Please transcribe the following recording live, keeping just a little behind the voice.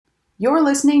You're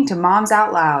listening to Moms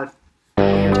Out Loud.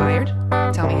 You're tired?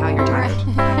 Tell me how you're tired.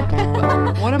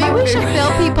 Maybe we should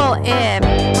fill people in.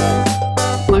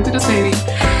 Look at this baby.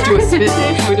 Do a spit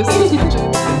take. We just suspension.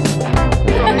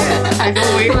 I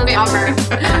can wait for the offer.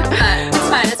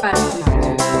 It's fine.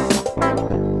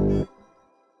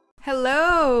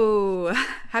 Hello.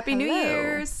 Happy New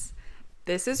Year's.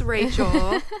 This is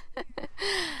Rachel.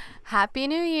 Happy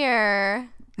New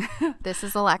Year. This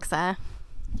is Alexa.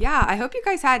 Yeah, I hope you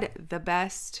guys had the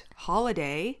best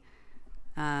holiday,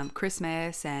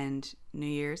 Christmas and New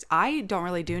Year's. I don't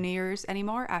really do New Year's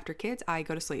anymore. After kids, I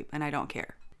go to sleep and I don't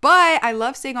care. But I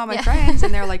love seeing all my friends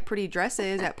and their like pretty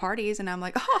dresses at parties. And I'm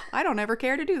like, oh, I don't ever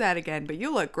care to do that again. But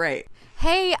you look great.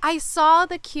 Hey, I saw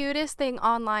the cutest thing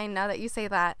online now that you say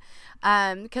that.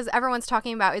 Because everyone's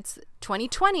talking about it's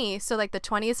 2020. So like the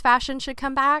 20s fashion should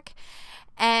come back.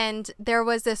 And there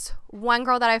was this one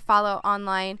girl that I follow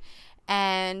online.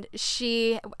 And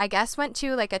she, I guess, went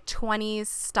to like a 20s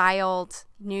styled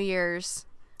New Year's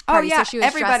party. Oh, yeah. So she was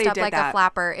Everybody dressed up did like that. a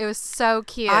flapper. It was so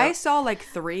cute. I saw like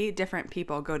 3 different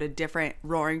people go to different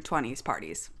Roaring 20s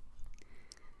parties.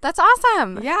 That's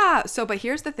awesome. Yeah. So, but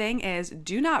here's the thing is,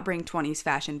 do not bring 20s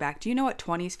fashion back. Do you know what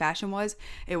 20s fashion was?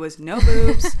 It was no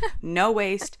boobs, no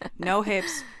waist, no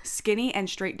hips, skinny and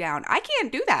straight down. I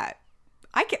can't do that.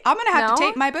 I'm going to have to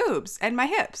tape my boobs and my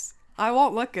hips. I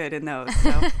won't look good in those.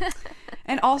 So.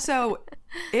 And also,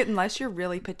 unless you're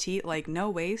really petite, like no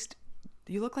waist,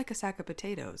 you look like a sack of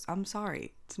potatoes. I'm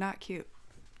sorry. It's not cute.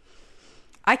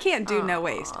 I can't do no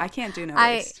waist. I can't do no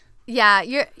waist. Yeah,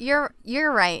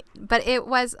 you're right. But it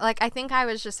was like, I think I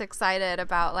was just excited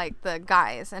about like the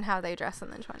guys and how they dress in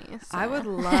the 20s. So. I would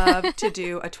love to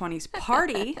do a 20s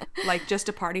party, like just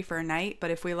a party for a night.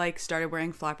 But if we like started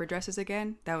wearing flapper dresses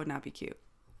again, that would not be cute.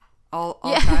 All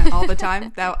the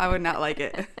time, that I would not like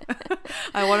it.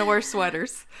 I want to wear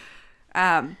sweaters.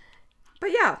 But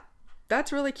yeah,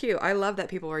 that's really cute. I love that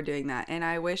people are doing that, and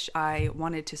I wish I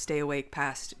wanted to stay awake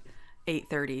past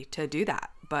 8:30 to do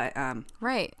that. But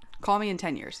right. Call me in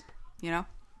 10 years. You know?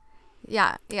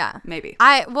 Yeah. Maybe.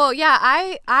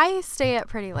 I stay up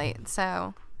pretty late,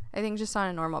 so I think just on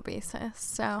a normal basis.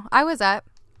 So I was up.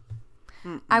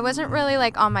 I wasn't really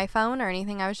like on my phone or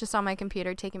anything. I was just on my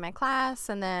computer taking my class,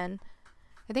 and then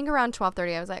I think around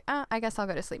 12:30 I was like, I guess I'll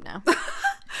go to sleep now.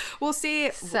 Well,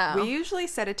 see, So. we usually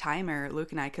set a timer,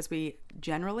 Luke and I, because we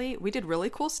did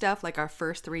really cool stuff like our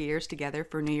first 3 years together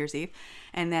for New Year's Eve,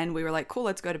 and then we were like, cool,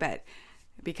 let's go to bed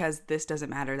because this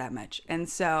doesn't matter that much. And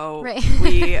so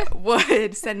we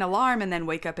would set an alarm and then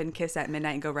wake up and kiss at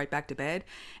midnight and go right back to bed.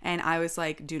 And I was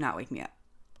like, do not wake me up.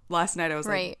 Last night I was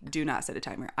like, do not set a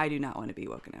timer. I do not want to be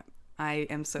woken up. I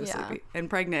am so sleepy and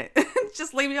pregnant.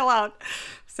 Just leave me alone.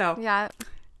 So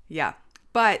yeah.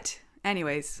 But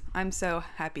anyways, I'm so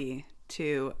happy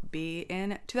to be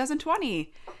in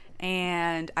 2020.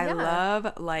 And I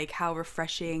love like how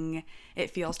refreshing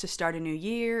it feels to start a new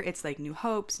year. It's like new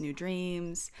hopes, new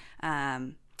dreams.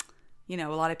 You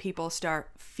know, a lot of people start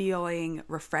feeling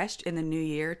refreshed in the new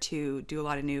year to do a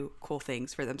lot of new cool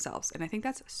things for themselves. And I think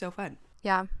that's so fun.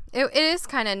 Yeah, it is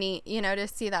kind of neat, you know, to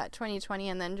see that 2020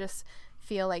 and then just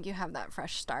feel like you have that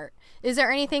fresh start. Is there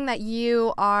anything that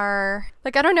you are,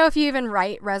 like, I don't know if you even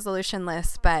write resolution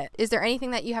lists, but is there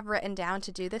anything that you have written down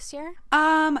to do this year?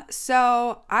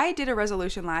 So I did a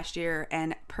resolution last year,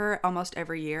 and per almost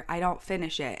every year, I don't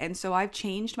finish it. And so I've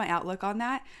changed my outlook on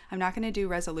that. I'm not going to do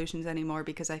resolutions anymore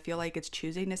because I feel like it's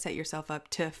choosing to set yourself up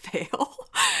to fail.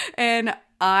 And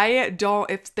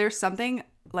if there's something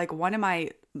like one of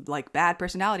my like bad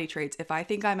personality traits, if I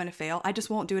think I'm going to fail, I just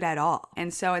won't do it at all.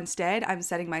 And so instead, I'm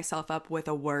setting myself up with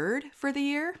a word for the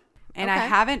year, and I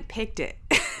haven't picked it,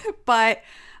 but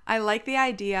I like the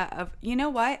idea of, you know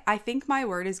what? I think my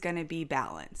word is going to be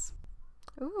balance.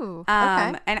 Ooh,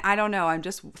 okay. And I don't know, I'm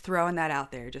just throwing that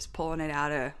out there, just pulling it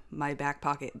out of my back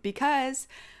pocket, because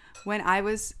when I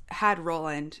had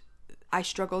Roland, I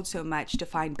struggled so much to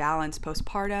find balance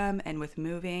postpartum and with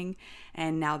moving.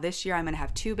 And now this year I'm going to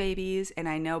have 2 babies. And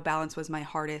I know balance was my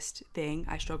hardest thing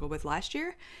I struggled with last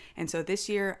year. And so this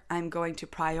year I'm going to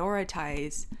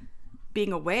prioritize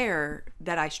being aware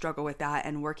that I struggle with that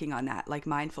and working on that like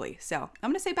mindfully. So I'm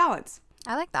going to say balance.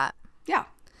 I like that. Yeah.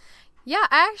 Yeah,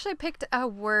 I actually picked a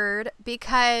word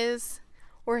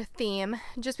or a theme,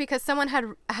 just because someone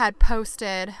had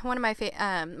posted, one of my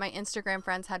my Instagram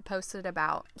friends had posted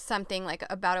about something like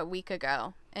about a week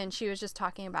ago, and she was just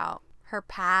talking about her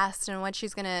past and what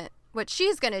she's gonna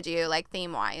do like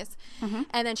theme wise.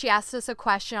 And then she asked us a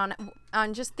question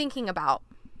on just thinking about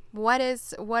what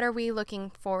are we looking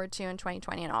forward to in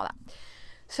 2020 and all that.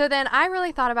 So then I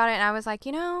really thought about it, and I was like,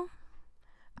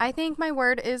 I think my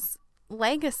word is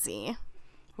legacy.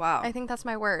 Wow. I think that's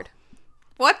my word.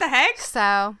 What the heck?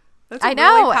 So That's a I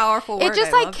know. really powerful word. It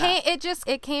just I like love came. that.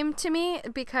 It came to me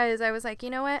because I was like, you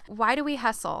know what? Why do we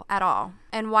hustle at all?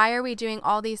 And why are we doing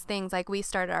all these things? Like we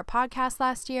started our podcast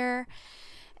last year,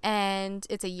 and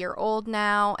it's a year old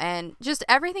now, and just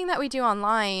everything that we do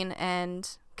online and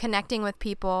connecting with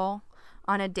people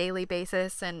on a daily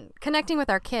basis and connecting with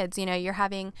our kids. You know, you're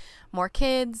having more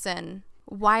kids, and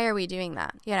why are we doing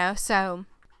that? You know, so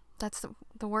that's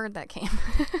the word that came.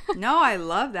 No, I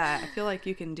love that. I feel like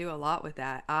you can do a lot with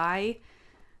that.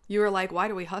 You were like, why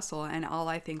do we hustle? And all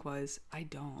I think was, I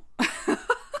don't.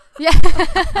 Yeah.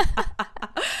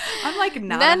 I'm like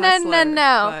not No, a no, hustler.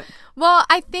 no. But Well,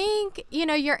 I think, you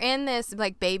know, you're in this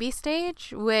like baby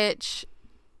stage, which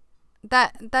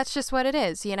that's just what it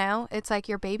is, you know? It's like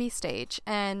your baby stage.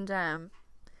 And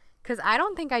cuz I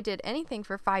don't think I did anything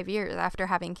for 5 years after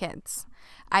having kids.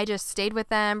 I just stayed with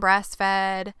them,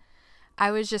 breastfed. I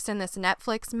was just in this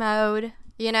Netflix mode,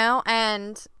 you know?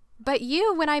 But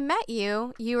when I met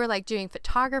you, you were like doing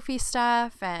photography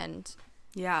stuff and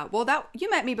yeah, well, that you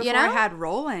met me before You know? I had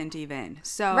Roland even.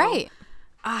 So right.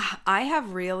 I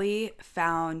have really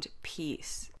found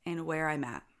peace in where I'm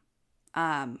at.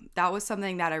 That was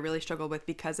something that I really struggled with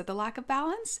because of the lack of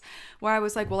balance, where I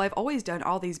was like, well, I've always done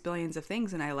all these billions of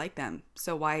things and I like them.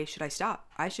 So why should I stop?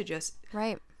 I should just,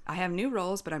 Right. I have new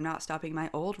roles, but I'm not stopping my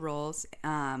old roles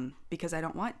because I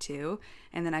don't want to.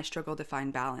 And then I struggle to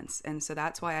find balance. And so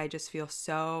that's why I just feel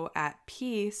so at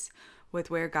peace with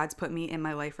where God's put me in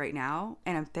my life right now.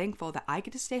 And I'm thankful that I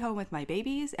get to stay home with my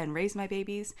babies and raise my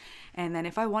babies. And then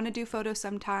if I want to do photos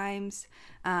sometimes,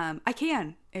 I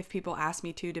can if people ask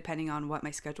me to, depending on what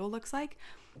my schedule looks like.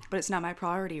 But it's not my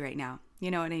priority right now. You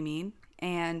know what I mean?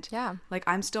 And Yeah. like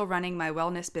I'm still running my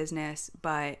wellness business,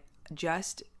 but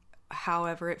just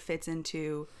however it fits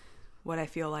into what I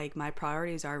feel like my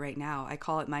priorities are right now. I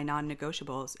call it my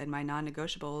non-negotiables. And my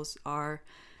non-negotiables are,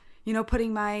 you know,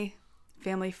 putting my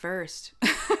family first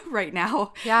right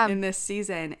now Yeah. in this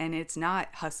season. And it's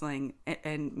not hustling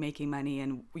and making money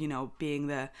and, you know,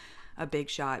 being a big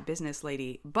shot business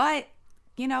lady. But,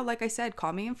 you know, like I said,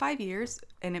 call me in 5 years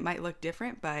and it might look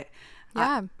different. But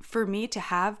Yeah. for me to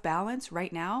have balance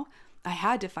right now, I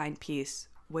had to find peace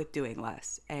with doing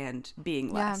less and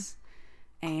being less.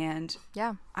 And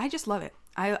Yeah. I just love it.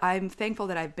 I'm thankful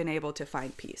that I've been able to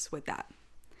find peace with that.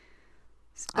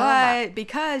 I love that. But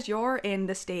because you're in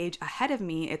the stage ahead of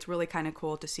me, it's really kind of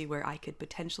cool to see where I could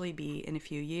potentially be in a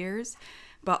few years.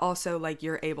 But also, like,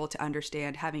 you're able to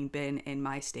understand having been in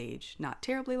my stage not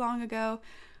terribly long ago,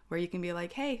 where you can be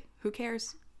like, hey, who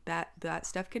cares? That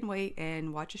stuff can wait,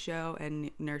 and watch a show and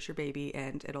nurse your baby,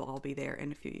 and it'll all be there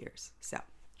in a few years. So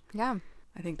Yeah.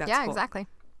 I think that's Yeah, cool. exactly.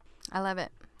 I love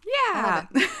it. Yeah.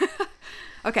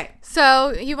 Okay.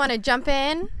 So you want to jump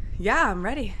in? Yeah, I'm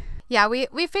ready. Yeah,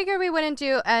 we figured we wouldn't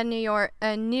do a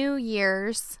New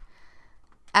Year's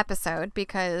episode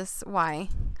because why?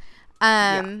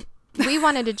 We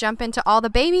wanted to jump into all the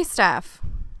baby stuff.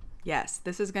 Yes,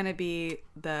 this is going to be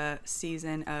the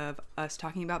season of us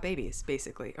talking about babies,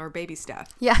 basically, or baby stuff.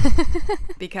 Yeah.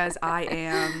 Because I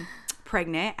am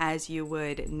pregnant, as you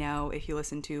would know if you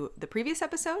listened to the previous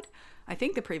episode. I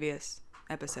think the previous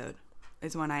episode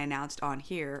is when I announced on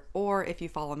here, or if you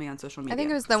follow me on social media. I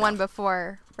think it was the So- one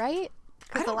before, right?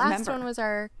 Because I the don't last remember. one was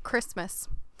our Christmas.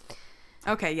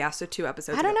 Okay, yeah, so 2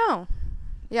 episodes I don't ago. know.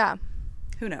 Yeah.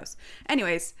 Who knows?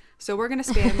 Anyways, so we're going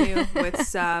to spam you with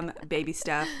some baby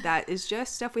stuff that is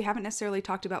just stuff we haven't necessarily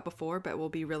talked about before, but will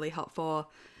be really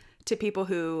helpful to people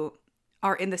who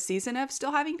are in the season of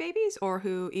still having babies or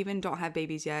who even don't have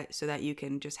babies yet, so that you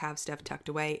can just have stuff tucked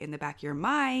away in the back of your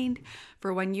mind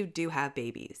for when you do have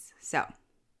babies. So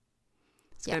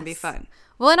it's going to be Yes. fun.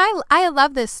 Well, and I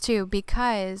love this too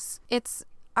because it's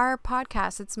our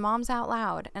podcast. It's Moms Out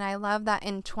Loud. And I love that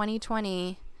in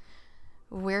 2020,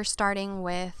 we're starting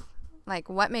with like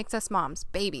what makes us moms?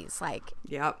 Babies. Like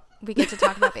Yep. we get to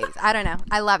talk about babies. I don't know.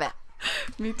 I love it.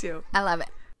 Me too. I love it.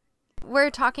 We're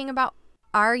talking about,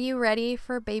 are you ready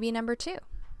for baby number 2?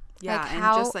 Yeah. Like and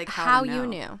how, just like how to you know.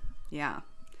 knew. Yeah.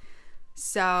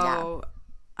 So,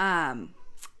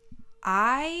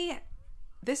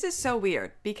 this is so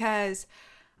weird because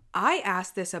I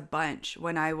asked this a bunch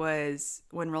when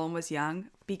Roland was young,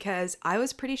 because I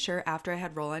was pretty sure after I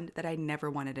had Roland that I never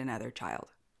wanted another child.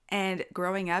 And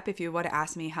growing up, if you would have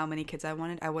asked me how many kids I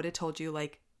wanted, I would have told you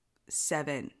like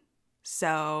 7.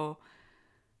 So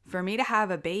for me to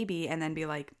have a baby and then be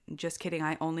like, just kidding,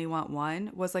 I only want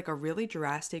 1 was like a really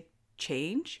drastic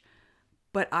change.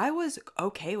 But I was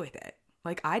okay with it.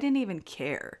 Like, I didn't even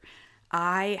care.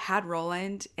 I had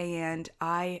Roland and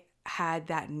I had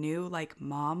that new like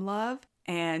mom love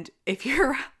And if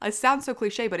you're, it sounds so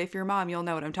cliche, but if you're a mom, you'll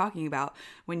know what I'm talking about.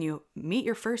 When you meet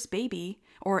your first baby,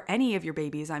 or any of your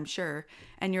babies, I'm sure,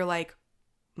 and you're like,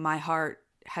 my heart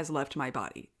has left my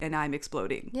body and I'm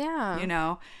exploding. Yeah. You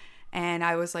know? And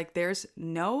I was like, there's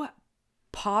no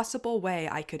possible way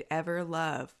I could ever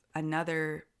love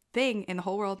another thing in the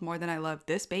whole world more than I love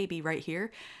this baby right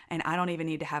here. And I don't even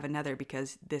need to have another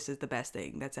because this is the best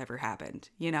thing that's ever happened,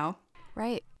 you know?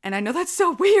 Right. And I know that's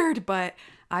so weird, but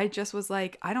I just was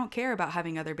like, I don't care about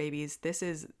having other babies.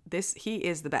 He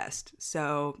is the best.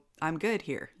 So I'm good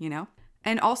here, you know?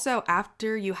 And also,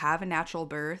 after you have a natural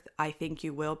birth, I think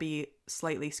you will be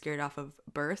slightly scared off of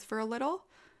birth for a little.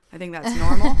 I think that's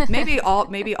normal. maybe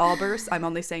all births. I'm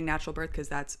only saying natural birth because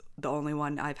that's the only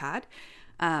one I've had.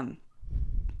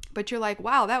 But you're like,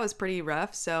 wow, that was pretty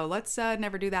rough. So let's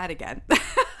never do that again.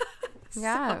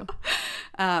 Yeah.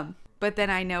 But then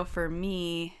I know for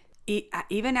me,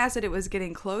 even as it was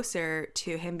getting closer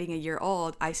to him being a year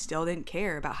old, I still didn't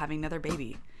care about having another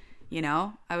baby. You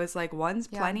know, I was like, one's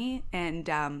plenty. And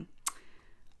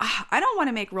I don't want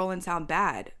to make Roland sound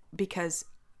bad because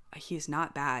he's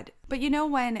not bad. But you know,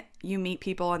 when you meet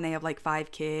people and they have like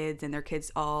 5 kids and their kids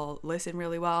all listen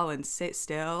really well and sit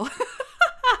still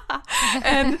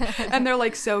and they're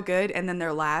like so good. And then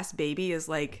their last baby is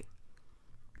like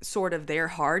sort of their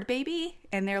hard baby.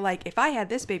 And they're like, if I had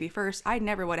this baby first, I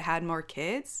never would have had more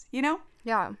kids, you know?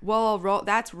 Yeah. Well,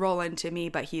 that's Roland to me,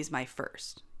 but he's my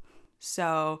first.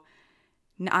 So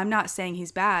I'm not saying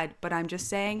he's bad, but I'm just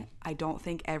saying I don't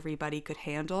think everybody could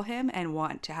handle him and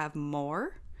want to have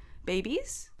more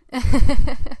babies.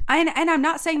 and I'm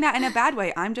not saying that in a bad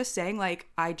way. I'm just saying, like,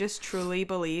 I just truly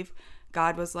believe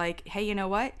God was like, hey, you know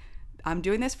what? I'm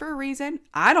doing this for a reason.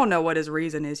 I don't know what his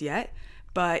reason is yet,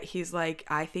 but he's like,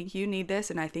 I think you need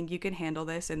this and I think you can handle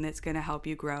this and it's going to help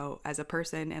you grow as a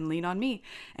person and lean on me.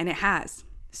 And it has.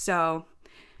 So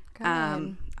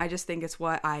I just think it's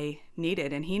what I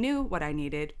needed and he knew what I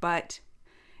needed. But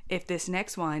if this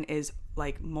next one is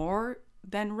like more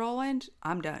than Roland,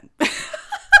 I'm done.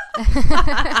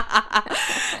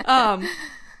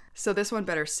 So this one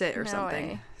better sit or something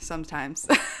way. Sometimes,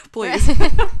 please.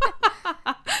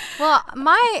 Well,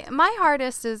 my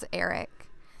hardest is Eric.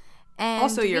 And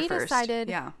Also your we first. decided,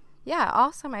 Yeah,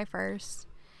 also my first.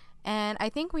 And I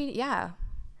think I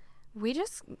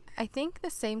think the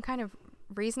same kind of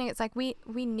reasoning. It's like we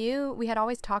knew, we had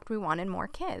always talked we wanted more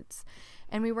kids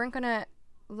and we weren't going to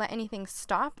let anything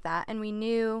stop that. And we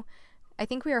knew, I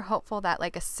think we were hopeful that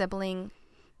like a sibling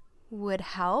would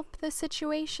help the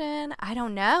situation. I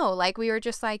don't know. Like we were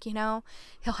just like, you know,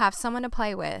 he'll have someone to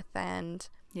play with and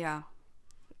yeah.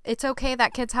 it's okay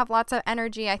that kids have lots of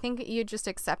energy. I think you just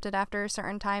accept it after a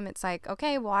certain time. It's like,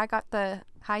 okay, well, I got the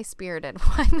high-spirited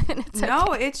one. And it's No,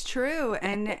 okay. it's true.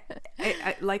 And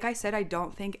like I said, I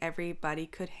don't think everybody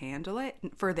could handle it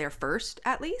for their first,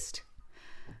 at least.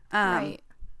 Right.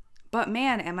 But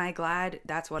man, am I glad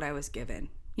that's what I was given,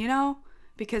 you know?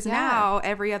 Because now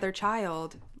every other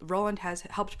child, Roland has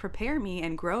helped prepare me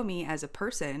and grow me as a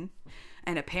person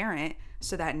and a parent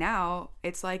so that now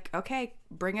it's like, okay,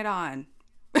 bring it on.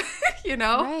 You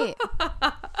know? Right.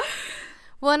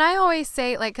 Well, and I always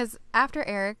say, like, because after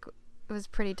Eric, it was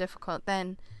pretty difficult.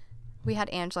 Then we had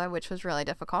Angela, which was really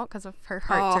difficult because of her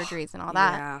heart surgeries and all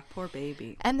that. Yeah, poor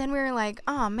baby. And then we were like,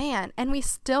 oh, man. And we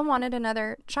still wanted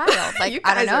another child. Like, You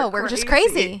I don't guys know. are We're just crazy.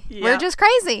 crazy. Yeah. We're just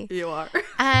crazy. You are.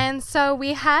 And so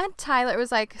we had Tyler. It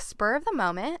was like spur of the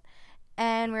moment.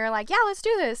 And we were like, yeah, let's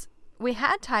do this. We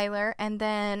had Tyler. And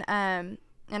then, and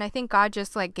I think God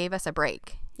just like gave us a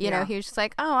break. You know, he was just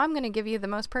like, oh, I'm going to give you the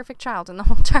most perfect child in the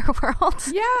whole entire world.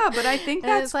 Yeah, but I think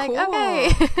And that's it's like, cool.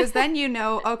 okay. Because then you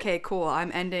know, okay, cool,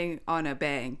 I'm ending on a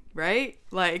bang, right?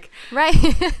 Like, Right.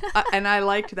 and I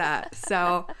liked that.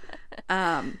 So,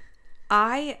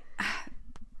 I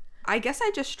guess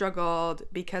I just struggled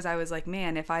because I was like,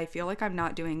 man, if I feel like I'm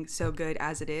not doing so good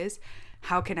as it is,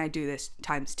 how can I do this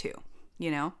times 2? You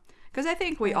know? Because I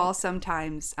think we all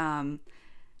sometimes,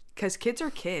 because kids are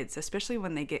kids, especially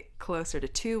when they get closer to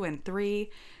 2 and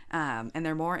 3, and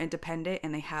they're more independent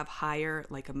and they have higher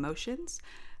like emotions,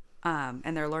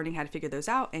 and they're learning how to figure those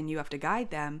out, and you have to guide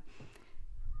them.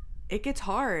 It gets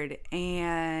hard,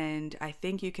 and I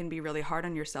think you can be really hard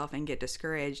on yourself and get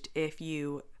discouraged if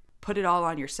you put it all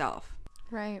on yourself.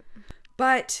 Right.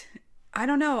 But I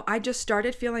don't know. I just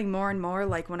started feeling more and more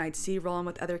like when I'd see Roland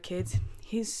with other kids,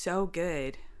 he's so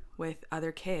good with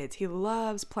other kids. He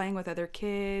loves playing with other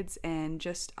kids, and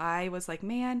just I was like,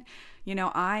 man, you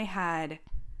know, I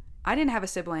didn't have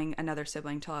another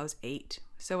sibling till I was 8,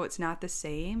 so it's not the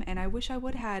same, and I wish I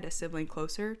would have had a sibling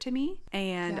closer to me,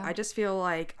 and I just feel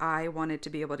like I wanted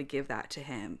to be able to give that to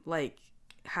him. Like,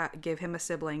 give him a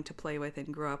sibling to play with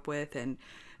and grow up with and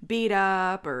beat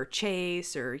up or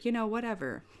chase or,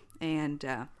 whatever. And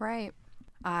Right.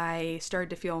 I started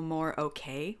to feel more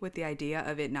okay with the idea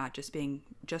of it not just being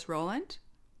just Roland,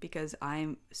 because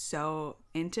I'm so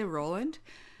into Roland.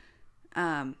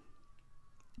 And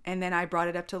then I brought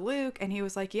it up to Luke, and he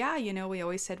was like, yeah, we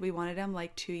always said we wanted them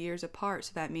like 2 years apart.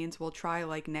 So that means we'll try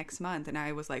like next month. And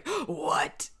I was like,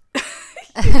 what?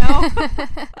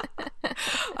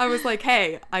 I was like,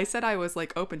 hey, I said I was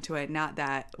like open to it, not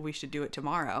that we should do it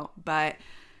tomorrow. But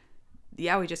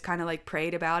yeah, we just kind of like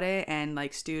prayed about it and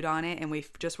like stewed on it, and we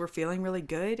just were feeling really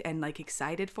good and like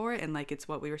excited for it, and like it's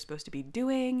what we were supposed to be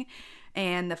doing.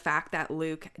 And the fact that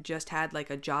Luke just had like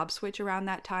a job switch around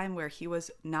that time where he was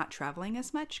not traveling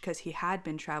as much, because he had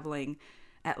been traveling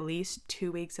at least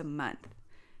 2 weeks a month,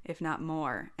 if not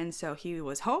more. And so he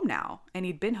was home now, and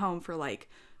he'd been home for like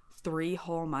 3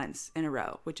 whole months in a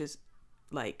row, which is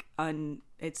like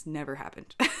it's never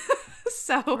happened.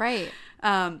 So Right.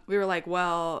 We were like,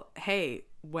 well, hey,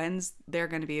 when's there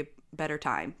going to be a better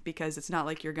time? Because it's not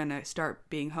like you're going to start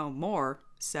being home more.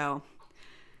 So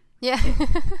Yeah.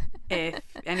 if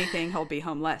anything, he'll be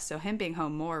home less. So him being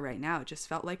home more right now, it just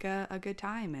felt like a good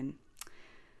time. And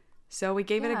so we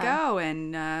gave it a go,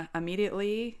 and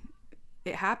immediately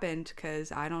it happened,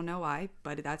 because I don't know why,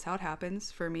 but that's how it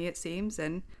happens for me, it seems.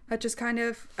 And that just kind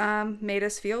of made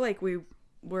us feel like we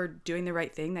were doing the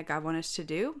right thing that God wanted us to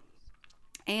do.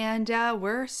 And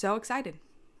we're so excited.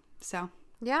 So,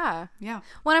 Yeah. yeah.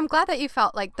 Well, I'm glad that you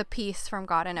felt like the peace from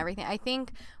God and everything. I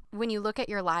think when you look at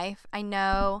your life, I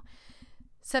know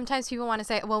sometimes people want to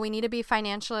say, well, we need to be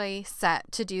financially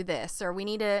set to do this, or we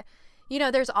need to,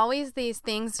 there's always these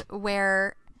things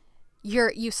where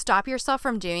you stop yourself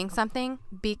from doing something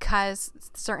because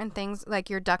certain things,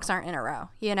 like your ducks aren't in a row,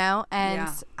 and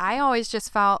Yeah. I always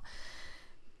just felt,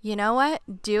 you know what,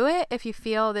 do it if you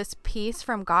feel this peace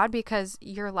from God, because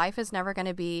your life is never going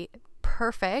to be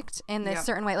perfect in this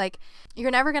certain way. Like, you're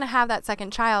never going to have that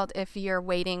second child if you're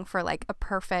waiting for like a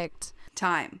perfect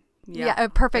Time. yeah, a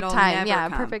perfect It'll time. never Yeah, a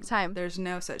come. perfect time. There's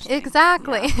no such thing.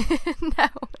 Exactly. Yeah. No.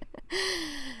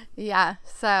 Yeah.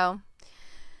 So,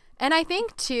 and I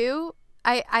think too,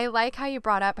 I like how you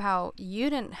brought up how you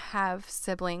didn't have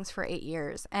siblings for 8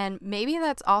 years. And maybe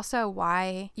that's also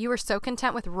why you were so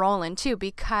content with Roland too,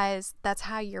 because that's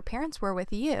how your parents were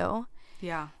with you.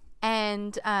 Yeah.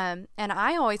 And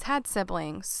I always had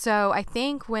siblings. So I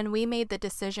think when we made the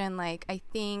decision, like, I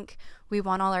think we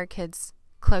want all our kids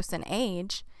close in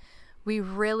age, we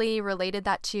really related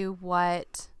that to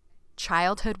what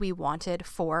childhood we wanted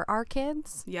for our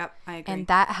kids. Yep, I agree. And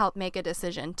that helped make a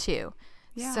decision too.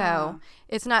 Yeah. So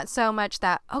it's not so much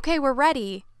that, okay, we're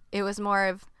ready. It was more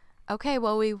of, okay,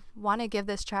 well, we want to give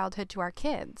this childhood to our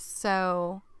kids.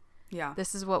 So yeah.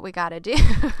 this is what we got to do.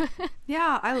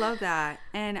 Yeah, I love that.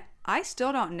 And I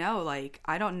still don't know. Like,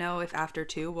 I don't know if after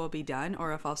 2 we'll be done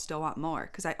or if I'll still want more,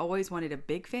 because I always wanted a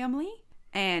big family.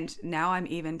 And now I'm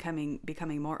even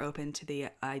becoming more open to the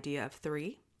idea of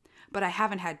 3. But I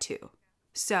haven't had 2.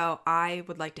 So I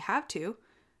would like to have 2.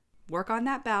 Work on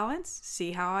that balance,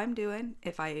 see how I'm doing,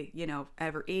 if I,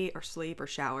 ever eat or sleep or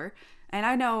shower. And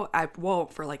I know I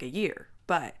won't for like a year,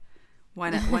 but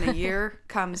when a year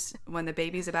comes, when the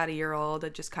baby's about a year old, I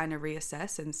just kind of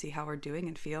reassess and see how we're doing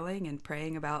and feeling and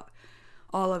praying about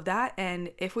all of that.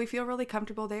 And if we feel really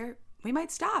comfortable there, we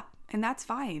might stop, and that's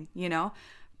fine,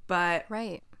 But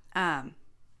Right.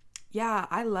 yeah,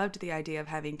 I loved the idea of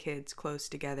having kids close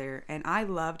together, and I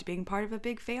loved being part of a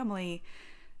big family.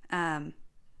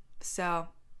 So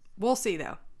we'll see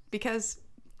though, because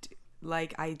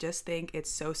like, I just think it's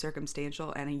so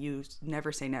circumstantial, and you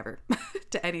never say never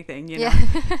to anything, Yeah.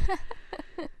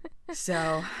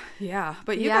 So yeah,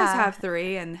 but you Yeah. guys have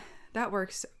 3, and that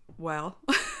works well.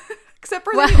 Except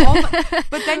for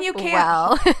but then you can't.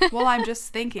 Well. Well, I'm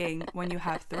just thinking, when you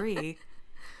have 3,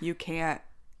 you can't.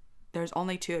 There's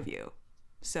only 2 of you,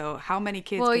 so how many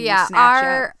kids can you snatch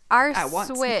up our at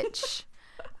once?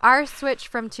 our switch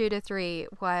from 2 to 3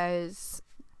 was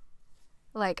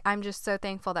like, I'm just so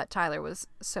thankful that Tyler was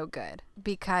so good,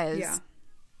 because Yeah.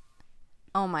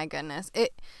 oh my goodness,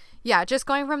 just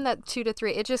going from that 2 to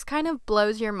 3, it just kind of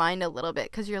blows your mind a little bit,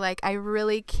 because you're like, I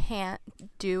really can't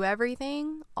do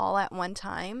everything all at one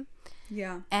time.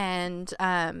 Yeah. And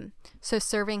so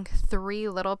serving 3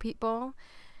 little people,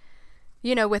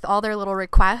 with all their little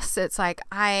requests, it's like,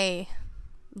 I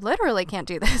literally can't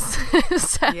do this.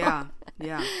 So, Yeah.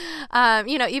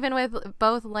 even with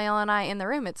both Layla and I in the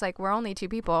room, it's like, we're only 2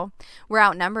 people. We're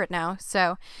outnumbered now.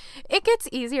 So it gets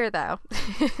easier though.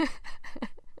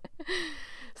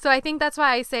 So I think that's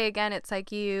why I say again, it's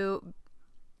like you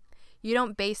you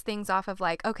don't base things off of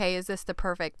like, okay, is this the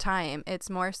perfect time? It's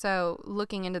more so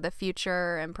looking into the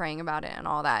future and praying about it and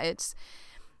all that.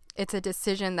 It's a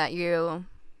decision that you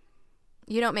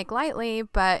don't make lightly,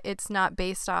 but it's not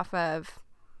based off of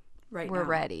we're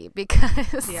ready,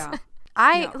 because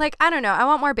I don't know. I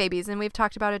want more babies, and we've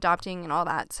talked about adopting and all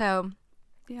that. So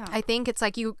yeah, I think it's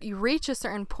like you reach a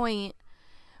certain point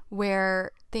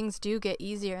where things do get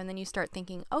easier, and then you start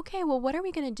thinking, okay, well, what are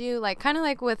we going to do? Like, kind of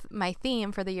like with my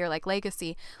theme for the year, like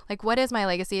legacy. Like, what is my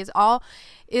legacy?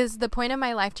 Is the point of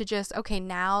my life to just, okay,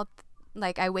 now,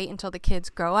 like, I wait until the kids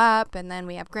grow up, and then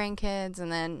we have grandkids, and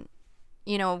then,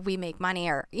 you know, we make money,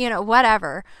 or, you know,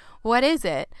 whatever. What is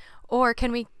it? Or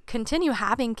can we continue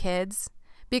having kids?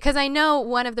 Because I know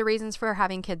one of the reasons for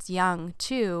having kids young,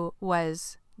 too,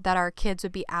 was that our kids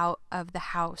would be out of the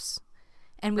house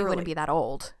and we wouldn't be that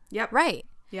old. Yep. Right.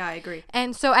 Yeah, I agree.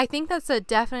 And so I think that's a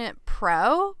definite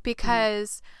pro,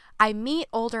 because I meet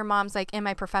older moms, like in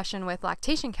my profession with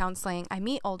lactation counseling, I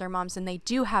meet older moms and they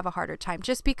do have a harder time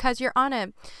just because you're on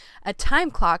a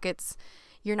time clock.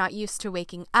 You're not used to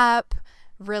waking up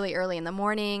really early in the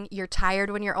morning. You're tired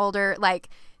when you're older. Like,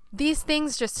 these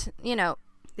things just, you know,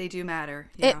 they do matter.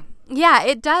 Yeah.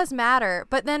 It does matter.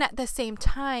 But then at the same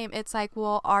time, it's like,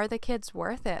 well, are the kids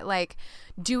worth it? Like,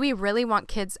 do we really want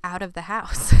kids out of the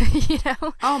house? You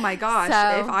know? Oh my gosh.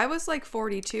 So, if I was like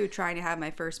 42 trying to have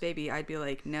my first baby, I'd be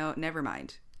like, no, never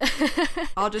mind.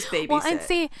 I'll just babysit. Well, and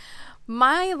see,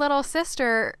 my little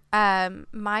sister,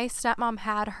 my stepmom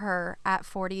had her at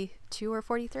 42 or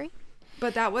 43.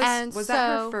 But that was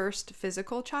that her first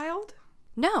physical child?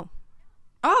 No.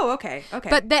 Oh, okay.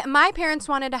 But my parents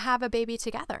wanted to have a baby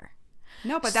together.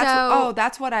 No, but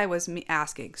that's what I was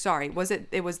asking. Sorry,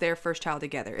 it was their first child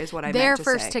together is what I meant to say. Their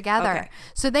first together. Okay.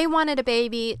 So they wanted a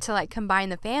baby to like combine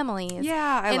the families. Yeah, I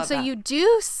love that. And so you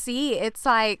do see, it's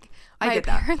like my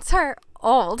parents are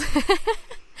old.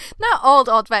 Not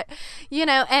old, but, you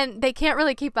know, and they can't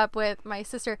really keep up with my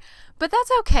sister. But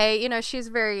that's okay. You know, she's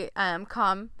very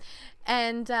calm,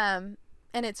 and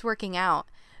it's working out.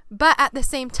 But at the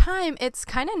same time, it's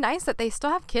kind of nice that they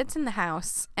still have kids in the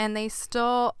house, and they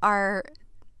still are,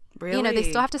 you know, they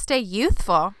still have to stay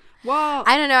youthful. Well,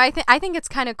 I don't know. I think it's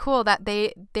kind of cool that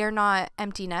they're not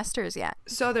empty nesters yet.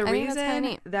 So the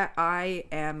reason that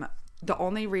the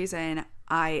only reason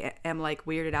I am like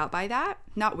weirded out by that,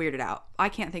 not weirded out, I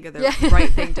can't think of the right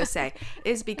thing to say,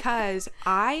 is because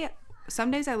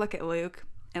some days I look at Luke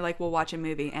and like we'll watch a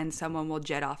movie and someone will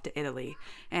jet off to Italy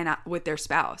and with their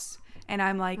spouse. And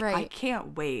I'm like, I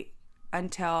can't wait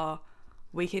until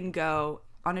we can go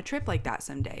on a trip like that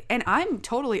someday. And I'm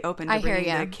totally open to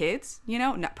bringing the kids, you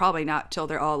know, probably not till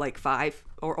they're all like 5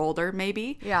 or older,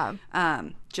 maybe. Yeah.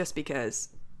 Just because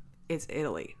it's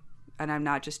Italy and I'm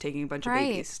not just taking a bunch of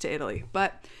babies to Italy.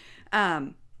 But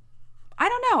I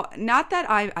don't know. Not that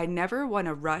I never want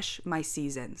to rush my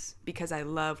seasons because I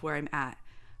love where I'm at.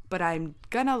 But I'm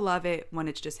gonna love it when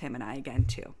it's just him and I again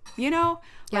too. You know?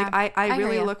 Yeah, like I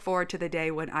really look forward to the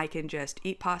day when I can just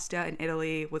eat pasta in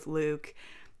Italy with Luke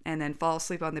and then fall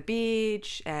asleep on the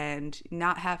beach and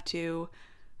not have to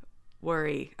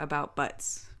worry about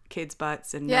kids'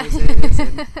 butts and noses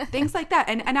and things like that.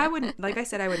 And I would, like I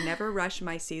said, I would never rush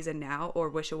my season now or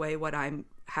wish away what I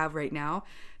have right now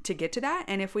to get to that.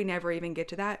 And if we never even get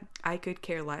to that, I could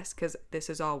care less because this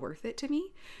is all worth it to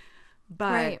me.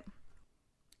 But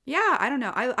yeah, I don't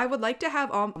know. I would like to have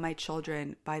all my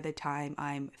children by the time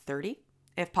I'm 30,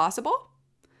 if possible.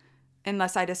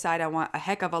 Unless I decide I want a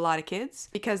heck of a lot of kids.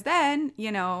 Because then,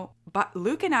 you know, but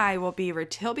Luke and I he'll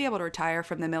be able to retire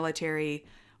from the military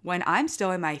when I'm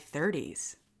still in my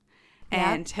 30s.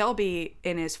 And he'll be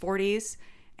in his 40s.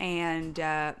 And,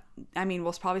 I mean,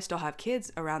 we'll probably still have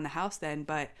kids around the house then.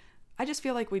 But I just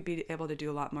feel like we'd be able to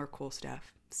do a lot more cool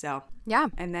stuff. So, yeah.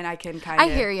 And then I can kind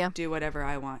of do whatever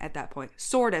I want at that point.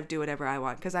 Sort of do whatever I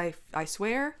want. Because I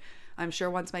swear, I'm sure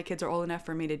once my kids are old enough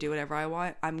for me to do whatever I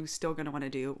want, I'm still going to want to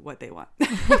do what they want.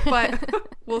 But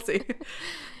we'll see.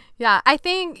 Yeah, I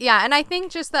think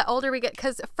just the older we get,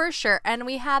 because for sure, and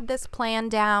we had this plan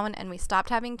down, and we stopped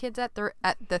having kids at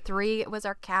the 3, it was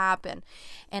our cap,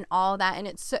 and all that. And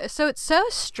it's so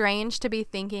strange to be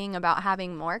thinking about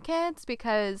having more kids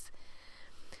because...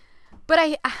 But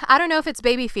I don't know if it's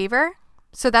baby fever.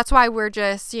 So that's why we're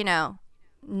just, you know,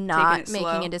 not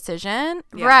making a decision.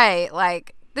 Yeah. Right.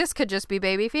 Like, this could just be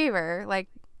baby fever. Like,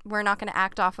 we're not going to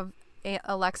act off of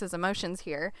Alexa's emotions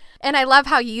here. And I love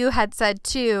how you had said,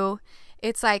 too,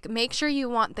 it's like, make sure you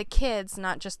want the kids,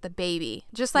 not just the baby.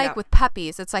 Just like with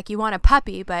puppies. It's like you want a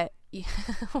puppy, but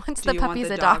once the puppy's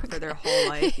a dog for their whole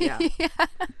life. Yeah.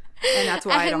 And that's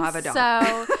why I don't have a dog.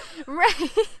 So,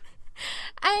 right.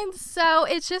 And so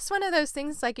it's just one of those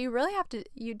things, like, you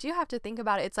do have to think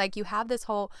about it. It's like you have this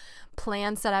whole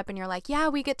plan set up and you're like, yeah,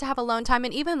 we get to have alone time.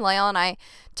 And even Lael and I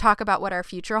talk about what our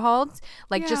future holds,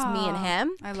 like just me and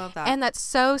him. I love that. And that's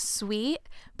so sweet.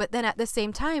 But then at the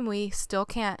same time, we still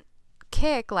can't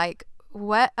kick, like,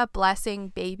 what a blessing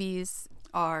babies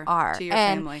are to your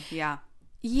family. Yeah.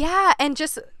 Yeah. And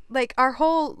just like our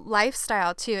whole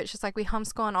lifestyle too. It's just like we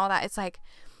homeschool and all that. It's like,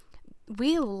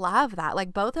 we love that.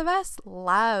 Like both of us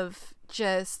love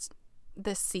just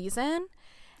this season.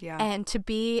 Yeah. And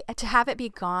to have it be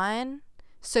gone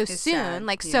so It's soon, sad.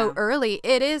 like Yeah. so early,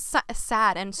 it is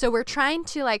sad. And so we're trying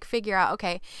to like figure out,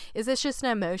 okay, is this just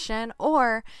an emotion,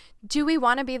 or do we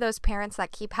want to be those parents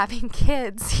that keep having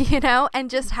kids, you know, and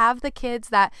just have the kids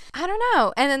that, I don't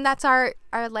know. And then that's our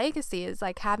legacy, is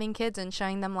like having kids and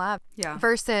showing them love. Yeah.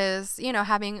 Versus, you know,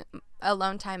 having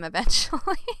alone time eventually.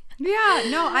 Yeah,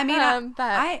 no, I mean,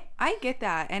 but- I get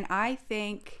that, and I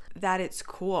think that it's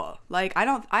cool. Like,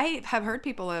 I have heard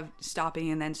people of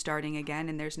stopping and then starting again,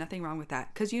 and there's nothing wrong with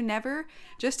that, because you never,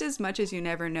 just as much as you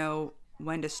never know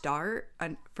when to start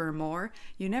for more,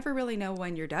 you never really know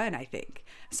when you're done. I think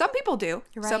some people do.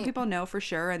 You're Some right. people know for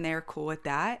sure, and they're cool with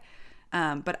that.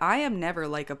 But I am never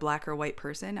like a black or white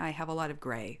person. I have a lot of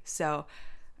gray, so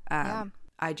Yeah.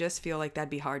 I just feel like that'd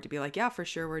be hard to be like, yeah, for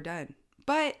sure, we're done.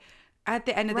 But at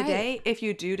the end of the Right. day, if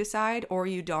you do decide or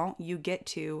you don't, you get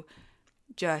to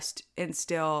just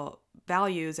instill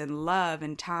values and love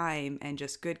and time and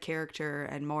just good character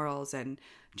and morals and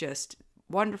just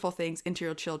wonderful things into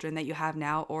your children that you have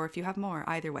now, or if you have more,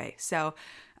 either way. So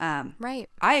Right.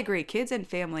 I agree. Kids and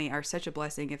family are such a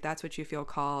blessing if that's what you feel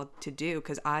called to do,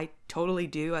 because I totally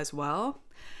do as well.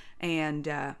 And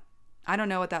I don't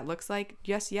know what that looks like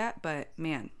just yet, but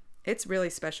man, it's really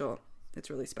special. It's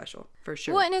really special for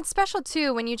sure. Well, and it's special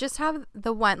too when you just have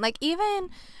the one. Like, even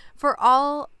for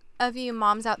all of you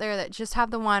moms out there that just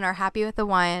have the one, or happy with the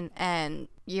one, and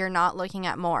you're not looking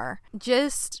at more,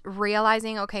 just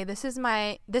realizing, okay, this is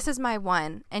my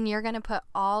one, and you're going to put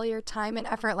all your time and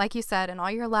effort, like you said, and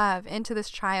all your love into this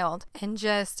child, and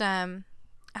just I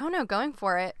don't know, going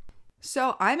for it.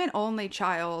 So I'm an only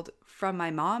child from my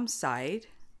mom's side.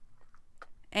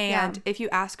 And Yeah. if you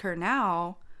ask her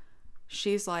now,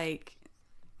 she's like,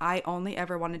 I only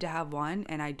ever wanted to have one,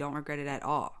 and I don't regret it at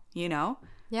all. You know?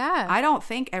 Yeah. I don't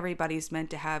think everybody's meant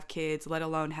to have kids, let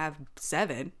alone have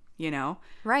 7, you know?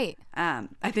 Right. I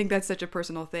think that's such a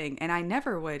personal thing. And I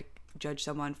never would judge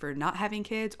someone for not having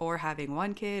kids, or having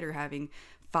 1 kid, or having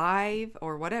 5,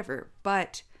 or whatever.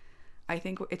 But I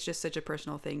think it's just such a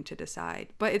personal thing to decide.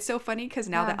 But it's so funny because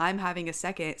now that I'm having a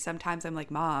second, sometimes I'm like,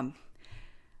 Mom,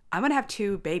 I'm going to have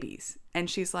 2 babies. And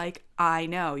she's like, I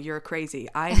know, you're crazy.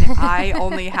 I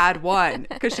only had 1.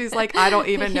 Because she's like, I don't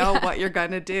even know what you're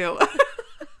going to do.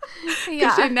 Because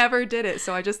Yeah. she never did it.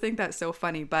 So I just think that's so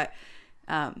funny. But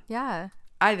Yeah.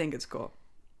 I think it's cool.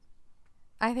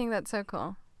 I think that's so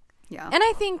cool. Yeah. And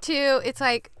I think too, it's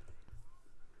like,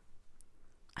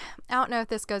 I don't know if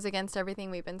this goes against everything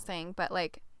we've been saying, but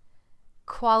like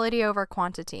quality over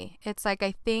quantity. It's like,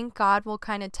 I think God will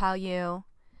kind of tell you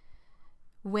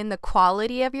when the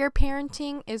quality of your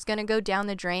parenting is going to go down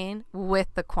the drain with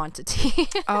the quantity.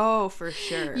 Oh, for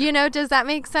sure. You know, does that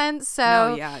make sense? So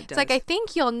No, yeah, it it's like, does. I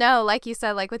think you'll know, like you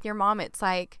said, like with your mom, it's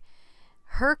like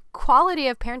her quality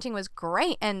of parenting was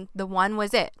great and the one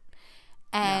was it.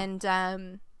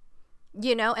 And,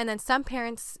 you know, and then some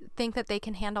parents think that they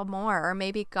can handle more, or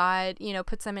maybe God, you know,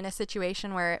 puts them in a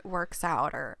situation where it works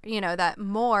out, or, you know, that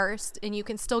more, and you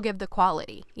can still give the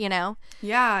quality, you know?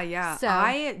 Yeah. So-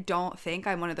 I don't think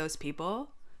I'm one of those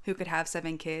people who could have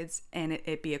 7 kids and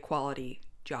it be a quality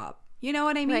job. You know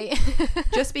what I mean? Right.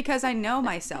 Just because I know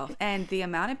myself and the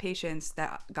amount of patience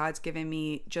that God's given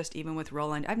me, just even with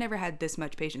Roland, I've never had this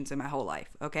much patience in my whole life.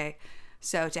 Okay.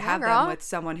 So to have girl. them with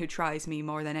someone who tries me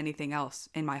more than anything else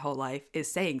in my whole life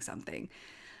is saying something.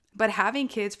 But having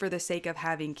kids for the sake of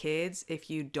having kids, if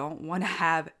you don't want to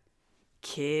have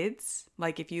kids,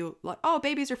 like if you like, oh,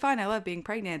 babies are fun, I love being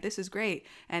pregnant, this is great,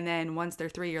 and then once they're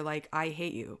 3 you're like, I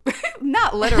hate you.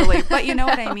 Not literally, but you know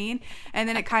what I mean. And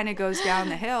then it kind of goes down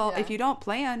the hill. If you don't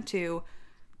plan to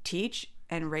teach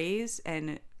and raise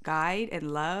and guide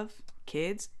and love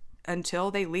kids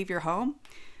until they leave your home,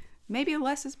 maybe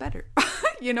less is better.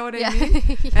 You know what I mean?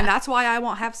 Yeah. And that's why I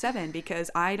won't have 7, because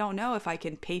I don't know if I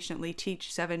can patiently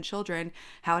teach 7 children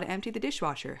how to empty the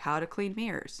dishwasher, how to clean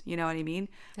mirrors. You know what I mean?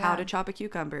 How Yeah. to chop a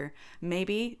cucumber.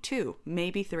 Maybe 2,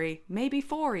 maybe 3, maybe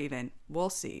 4 even.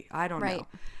 We'll see. I don't Right. know.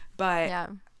 But Yeah.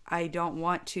 I don't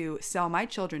want to sell my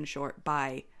children short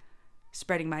by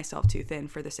spreading myself too thin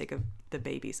for the sake of the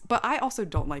babies. But I also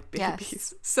don't like Yes.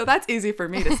 babies. So that's easy for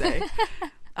me to say.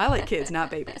 I like kids,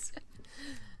 not babies.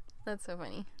 That's so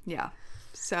funny. Yeah.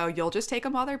 So you'll just take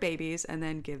them while they're babies and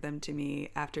then give them to me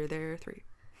after they're 3.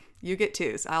 You get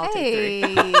 2s. I'll take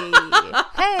 3.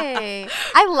 Hey,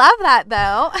 I love that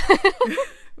though.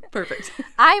 Perfect.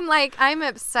 I'm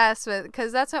obsessed with,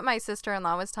 because that's what my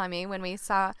sister-in-law was telling me when we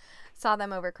saw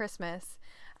them over Christmas.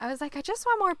 I was like, I just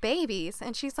want more babies.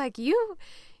 And she's like, you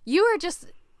are just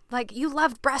like, you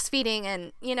loved breastfeeding.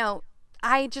 And, you know,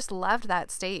 I just loved that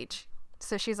stage.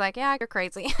 So she's like, yeah, you're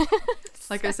crazy.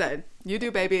 Like I said, you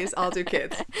do babies, I'll do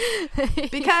kids.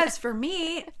 Because for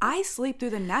me, I sleep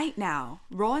through the night now.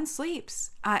 Roland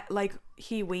sleeps.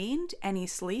 He weaned and he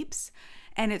sleeps.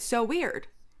 And it's so weird.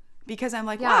 Because I'm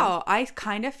like, wow, I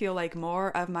kind of feel like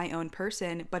more of my own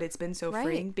person. But it's been so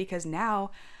freeing because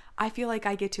now I feel like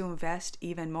I get to invest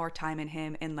even more time in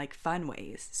him in like fun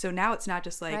ways. So now it's not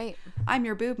just like, I'm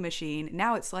your boob machine.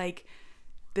 Now it's like,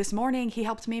 this morning he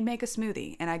helped me make a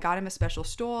smoothie and I got him a special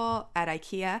stool at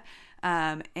IKEA.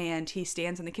 And he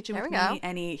stands in the kitchen with me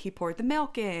and he poured the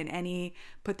milk in and he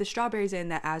put the strawberries in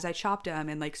that as I chopped them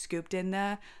and like scooped in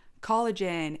the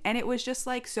collagen. And it was just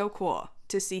like so cool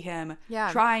to see him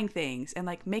trying things and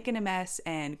like making a mess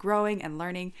and growing and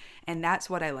learning. And that's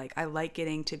what I like. I like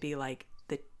getting to be like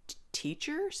the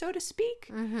teacher, so to speak.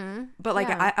 Mm-hmm. But like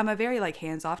I'm a very like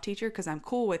hands-off teacher because I'm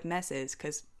cool with messes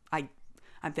because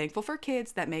I'm thankful for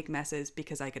kids that make messes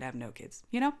because I could have no kids,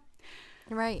 you know?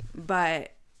 Right.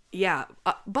 But yeah,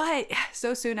 but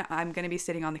so soon I'm going to be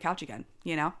sitting on the couch again,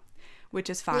 you know,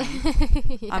 which is fine.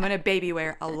 I'm going to baby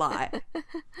wear a lot,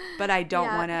 but I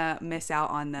don't want to miss out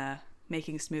on the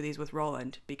making smoothies with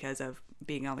Roland because of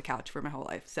being on the couch for my whole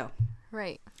life. So,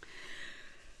 right.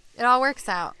 It all works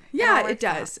out. Yeah, it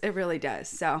does. It really does.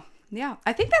 So, yeah,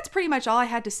 I think that's pretty much all I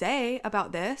had to say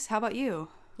about this. How about you?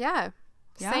 Yeah.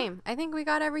 Same. I think we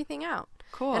got everything out.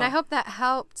 Cool. And I hope that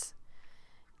helped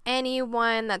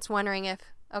anyone that's wondering if,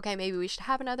 okay, maybe we should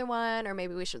have another one or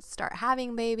maybe we should start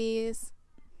having babies.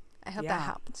 I hope that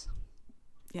helped.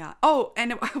 Yeah. Oh,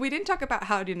 and we didn't talk about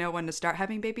how to know when to start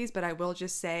having babies, but I will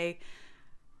just say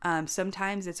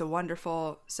sometimes it's a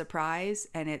wonderful surprise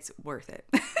and it's worth it.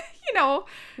 You know?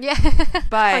 Yeah.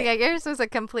 But okay, yours was a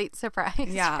complete surprise.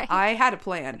 Yeah, right? I had a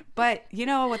plan. But you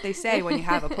know what they say when you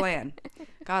have a plan.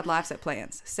 God laughs at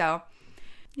plans. So,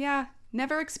 yeah,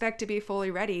 never expect to be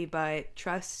fully ready, but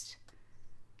trust,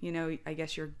 you know, I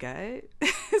guess your gut.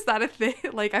 Is that a thing?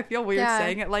 Like, I feel weird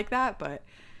saying it like that, but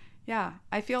yeah,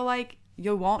 I feel like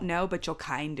you won't know, but you'll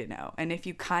kind of know. And if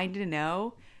you kind of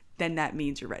know, then that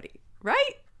means you're ready,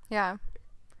 right? Yeah.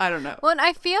 I don't know. Well, and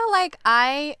I feel like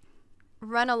I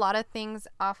run a lot of things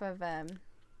off of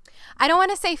I don't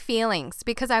want to say feelings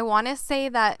because I want to say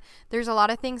that there's a lot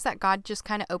of things that God just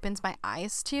kind of opens my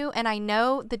eyes to, and I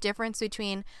know the difference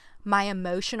between my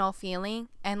emotional feeling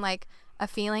and like a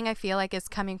feeling I feel like is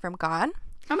coming from God.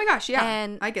 Oh my gosh, yeah.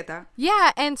 And I get that.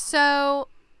 Yeah, and so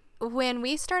when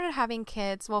we started having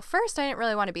kids, well, first I didn't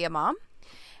really want to be a mom.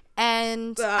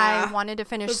 And I wanted to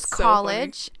finish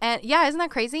college. So and yeah, isn't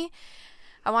that crazy?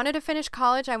 I wanted to finish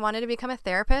college. I wanted to become a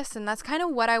therapist, and that's kind of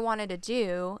what I wanted to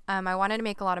do. I wanted to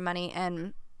make a lot of money,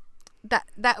 and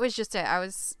that was just it.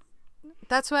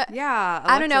 That's what. Yeah,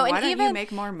 Alexa, I don't know. Why and don't even you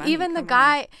make more money? Even the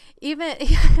guy, even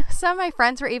some of my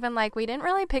friends were even like, we didn't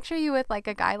really picture you with like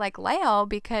a guy like Leo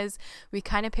because we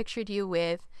kind of pictured you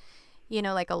with, you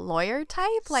know, like a lawyer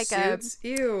type, like suits.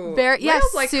 Ew. Very Leo's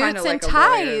like suits kind of and like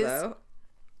ties. a lawyer, though.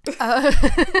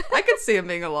 I could see him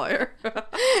being a lawyer.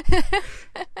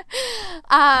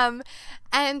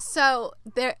 And so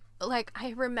there, like,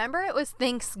 I remember it was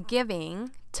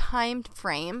Thanksgiving time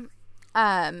frame,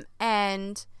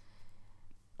 and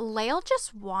Lael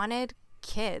just wanted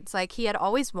kids. Like, he had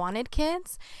always wanted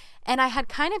kids, and I had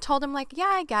kind of told him, like,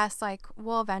 yeah, I guess, like,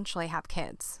 we'll eventually have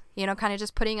kids, you know, kind of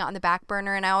just putting it on the back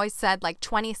burner. And I always said, like,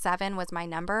 27 was my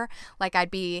number. Like,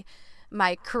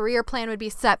 my career plan would be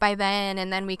set by then,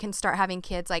 and then we can start having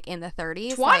kids like in the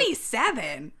 30s.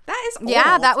 27? That is old.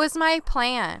 Yeah, that was my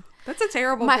plan. That's a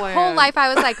terrible plan. My whole life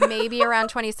I was like, maybe around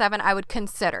 27 I would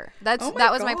consider. That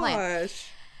was my plan.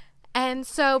 And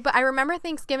so, but I remember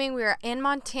Thanksgiving, we were in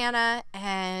Montana,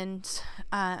 and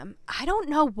I don't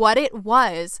know what it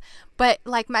was, but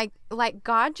like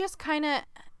God just kind of,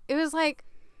 it was like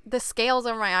the scales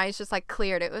over my eyes just like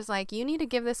cleared. It was like, you need to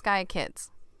give this guy kids,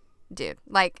 dude.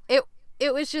 Like it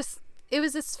was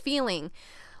this feeling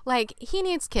like he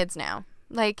needs kids now.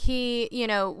 Like he, you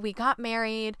know, we got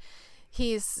married.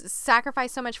 He's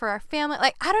sacrificed so much for our family.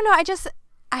 Like, I don't know.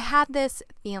 I had this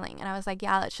feeling, and I was like,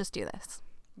 yeah, let's just do this.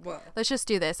 Whoa. Let's just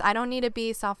do this. I don't need to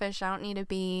be selfish. I don't need to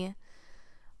be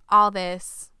all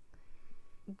this.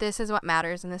 This is what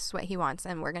matters, and this is what he wants,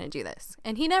 and we're going to do this.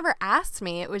 And he never asked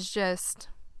me. It was just,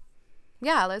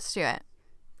 yeah, let's do it.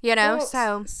 You know, Well,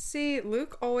 so see,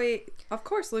 Luke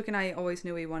and I always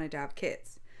knew we wanted to have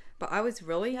kids, but I was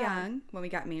really young when we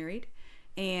got married,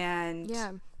 and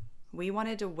yeah. we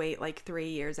wanted to wait like 3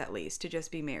 years at least to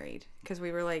just be married because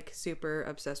we were like super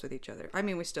obsessed with each other. I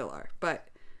mean, we still are, but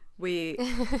we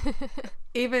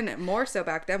even more so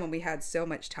back then when we had so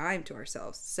much time to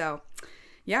ourselves. So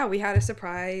yeah, we had a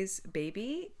surprise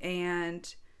baby,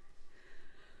 and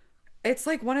it's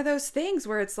like one of those things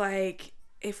where it's like,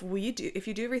 if you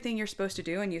do everything you're supposed to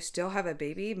do and you still have a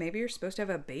baby, maybe you're supposed to have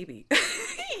a baby,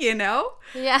 you know?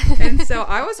 Yeah. And so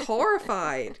I was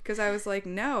horrified because I was like,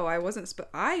 no, I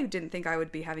didn't think I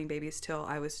would be having babies till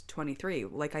I was 23,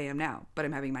 like I am now, but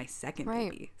I'm having my second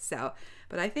baby. So,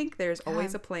 but I think there's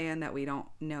always a plan that we don't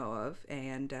know of,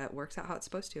 and it works out how it's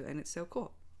supposed to. And it's so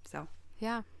cool. So,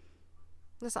 Yeah.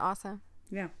 That's awesome.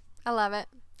 yeah. I love it.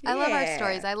 I love our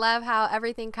stories. I love how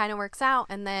everything kind of works out.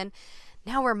 And then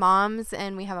now we're moms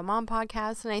and we have a mom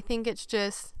podcast. And I think it's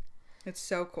just, It's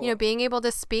so cool. you know, being able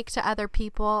to speak to other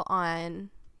people on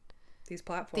These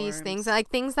platforms. these things, like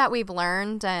things that we've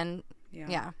learned. And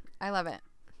yeah, I love it.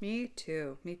 Me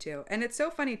too. And it's so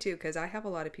funny too, because I have a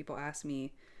lot of people ask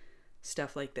me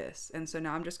stuff like this, and so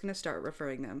now I'm just gonna start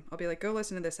referring them. I'll be like, go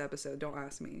listen to this episode, don't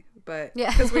ask me, but Yeah.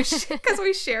 because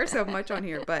we share so much on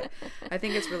here. But I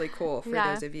think it's really cool for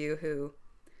those of you who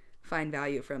find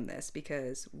value from this,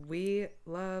 because we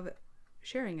love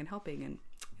sharing and helping, and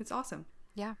it's awesome.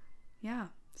 Yeah.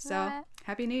 So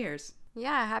happy New Year's.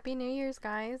 Yeah. Happy New Year's,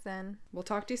 guys. And We'll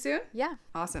talk to you soon. yeah,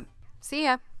 Awesome. see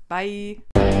ya. Bye.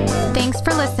 Thanks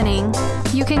for listening.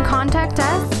 You can contact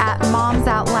us at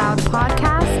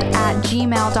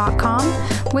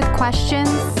momsoutloudpodcast@gmail.com with questions,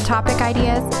 topic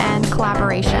ideas, and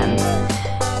collaborations.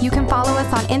 You can follow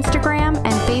us on Instagram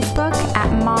and Facebook at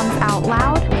Moms Out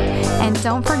Loud. And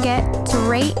don't forget to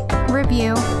rate,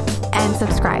 review, and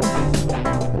subscribe.